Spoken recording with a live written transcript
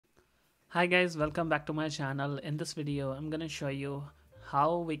Hi guys, welcome back to my channel. In this video, I'm gonna show you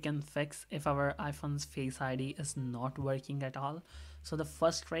how we can fix if our iPhone's Face ID is not working at all. So the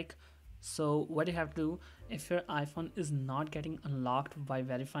first trick, so what you have to do, if your iPhone is not getting unlocked by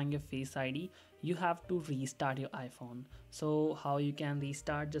verifying your Face ID, you have to restart your iPhone. So how you can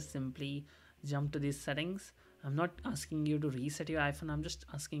restart, just simply jump to these settings. I'm not asking you to reset your iPhone, I'm just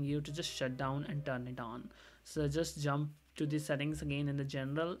asking you to just shut down and turn it on. So just jump to the settings again in the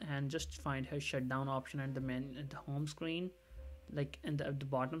general and just find her shutdown option at the home screen, like in the, at the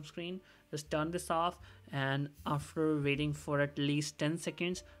bottom screen. Just turn this off, and after waiting for at least 10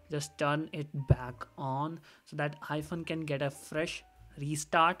 seconds, just turn it back on so that iPhone can get a fresh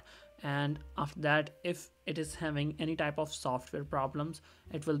restart. And after that, if it is having any type of software problems,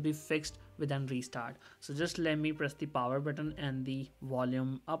 it will be fixed within restart. So just let me press the power button and the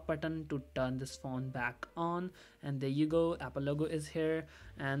volume up button to turn this phone back on, and there you go, Apple logo is here,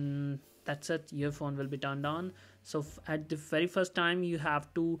 and that's it, your phone will be turned on. So at the very first time, you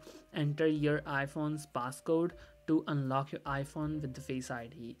have to enter your iPhone's passcode to unlock your iPhone with the Face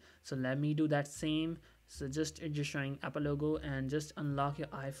ID. So let me do that same. So it's just showing Apple logo, and just unlock your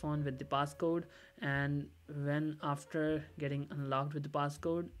iPhone with the passcode. And when after getting unlocked with the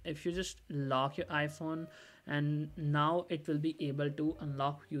passcode, if you just lock your iPhone, and now it will be able to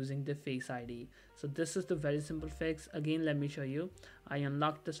unlock using the Face ID. So this is the very simple fix. Again, let me show you. I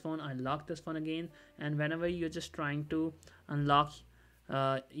unlocked this phone, I locked this phone again, and whenever you're just trying to unlock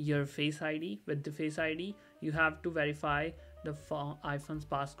your Face ID with the Face ID, you have to verify the iPhone's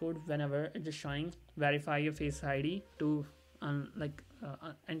passcode. Whenever it is showing verify your Face ID to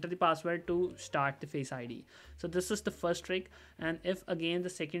enter the password to start the Face ID. So this is the first trick. And if again the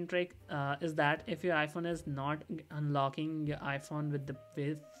second trick is that if your iPhone is not unlocking your iPhone with the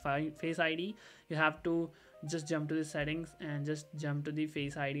Face ID, you have to just jump to the settings and just jump to the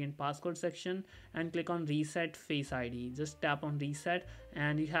Face ID and passcode section and click on reset Face ID. Just tap on reset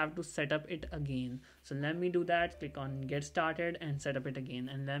and you have to set up it again. So let me do that. Click on get started and set up it again,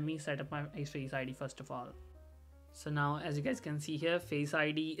 and let me set up my Face ID first of all. So now as you guys can see here, Face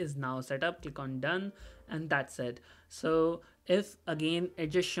ID is now set up. Click on done, and that's it. So if again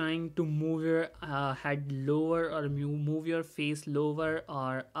it's just showing to move your head lower or move your face lower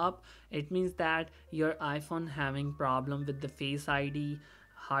or up, it means that your iPhone having problem with the Face ID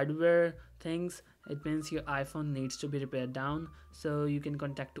hardware things. It means your iPhone needs to be repaired down. So you can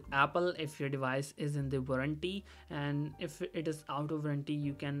contact to Apple if your device is in the warranty, and if it is out of warranty,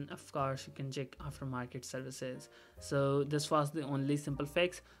 you can, of course, you can check aftermarket services. So this was the only simple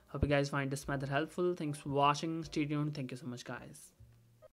fix. Hope you guys find this method helpful. Thanks for watching. Stay tuned. Thank you so much, guys.